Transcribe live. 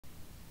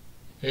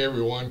Hey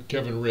everyone,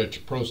 Kevin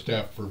Rich, Pro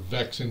Staff for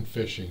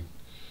Vexanfishing.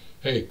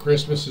 Hey,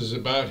 Christmas is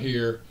about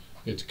here.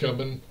 It's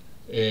coming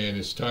and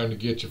it's time to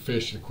get your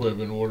fishing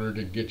equipment ordered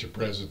and get your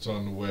presents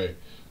on the way.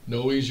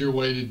 No easier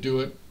way to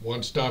do it.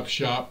 One-stop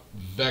shop,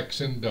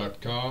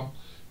 Vexan.com.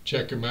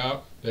 Check them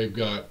out. They've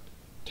got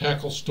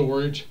tackle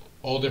storage,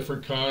 all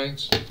different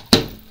kinds.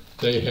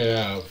 They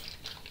have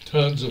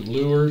tons of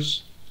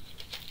lures,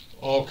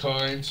 all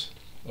kinds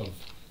of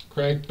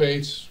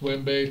crankbaits,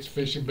 swim baits,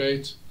 fishing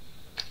baits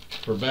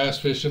for bass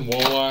fishing,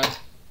 walleye,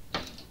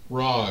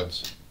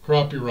 rods,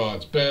 crappie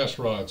rods, bass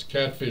rods,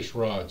 catfish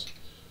rods,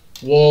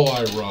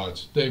 walleye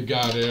rods. They've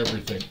got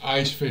everything.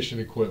 Ice fishing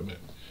equipment.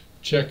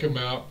 Check them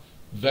out.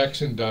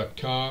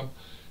 Vexan.com.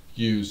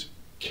 Use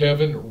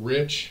Kevin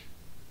Rich,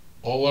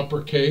 all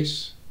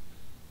uppercase,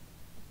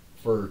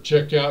 for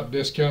checkout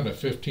discount of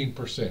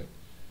 15%.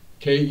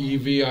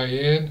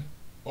 KEVINREICH.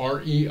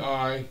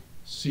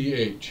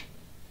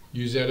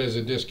 Use that as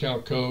a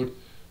discount code.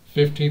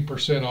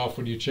 15% off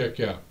when you check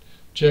out.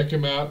 Check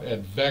them out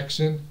at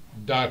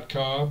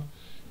Vexan.com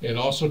and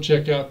also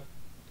check out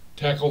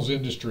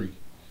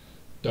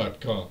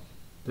tacklesindustry.com.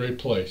 Great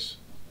place.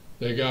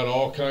 They got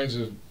all kinds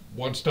of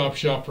one-stop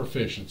shop for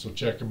fishing, so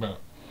check them out.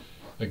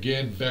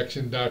 Again,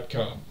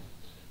 Vexan.com.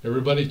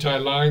 Everybody tie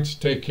lines,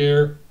 take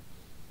care.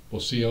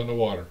 We'll see you on the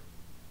water.